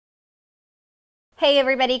Hey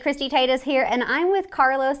everybody, Kristy Titus here, and I'm with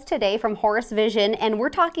Carlos today from Horus Vision, and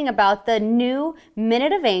we're talking about the new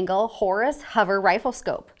minute of angle Horus HoVR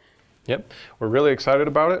Riflescope. Yep, we're really excited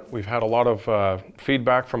about it. We've had a lot of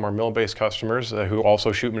feedback from our mill-based customers who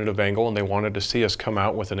also shoot minute of angle, and they wanted to see us come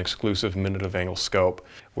out with an exclusive minute of angle scope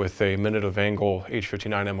with a minute of angle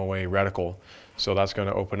H59 MOA reticle. So that's going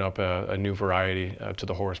to open up a new variety to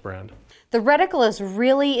the Horus brand. The reticle is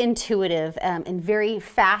really intuitive and very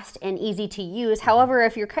fast and easy to use. However,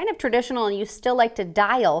 if you're kind of traditional and you still like to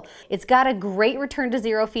dial, it's got a great return to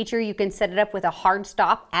zero feature. You can set it up with a hard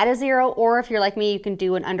stop at a zero, or if you're like me, you can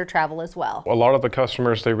do an under travel as well. A lot of the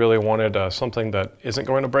customers, they really wanted something that isn't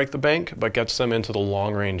going to break the bank, but gets them into the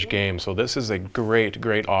long range game. So this is a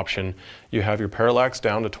great option. You have your parallax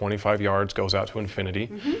down to 25 yards, goes out to infinity.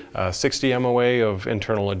 60 MOA of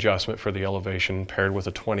internal adjustment for the elevation paired with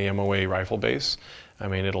a 20 MOA rifle base. I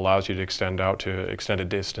mean, it allows you to extend out to extended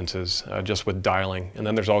distances just with dialing. And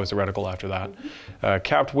then there's always the reticle after that.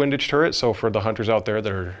 Capped windage turret, so for the hunters out there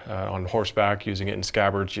that are on horseback using it in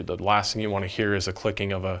scabbards, the last thing you want to hear is a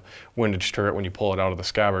clicking of a windage turret when you pull it out of the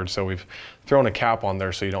scabbard. So we've thrown a cap on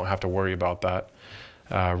there so you don't have to worry about that.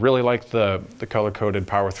 Really like the color-coded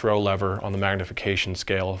power throw lever on the magnification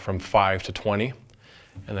scale from 5 to 20.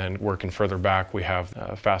 And then working further back, we have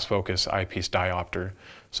a fast focus eyepiece diopter.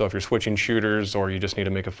 So if you're switching shooters or you just need to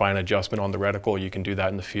make a fine adjustment on the reticle, you can do that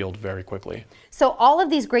in the field very quickly. So all of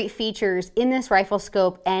these great features in this rifle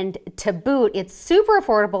scope, and to boot, it's super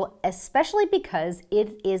affordable, especially because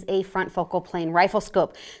it is a front focal plane rifle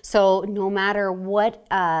scope. So no matter what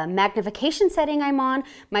magnification setting I'm on,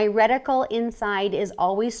 my reticle inside is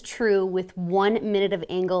always true with 1 minute of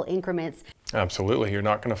angle increments. Absolutely. You're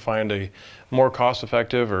not going to find a more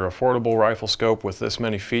cost-effective or affordable rifle scope with this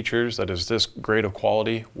many features that is this great of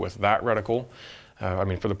quality with that reticle. I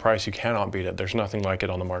mean, for the price, you cannot beat it. There's nothing like it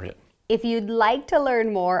on the market. If you'd like to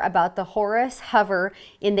learn more about the Horus HoVR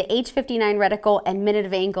in the H59 reticle and minute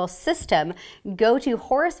of angle system, go to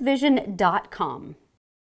horusvision.com.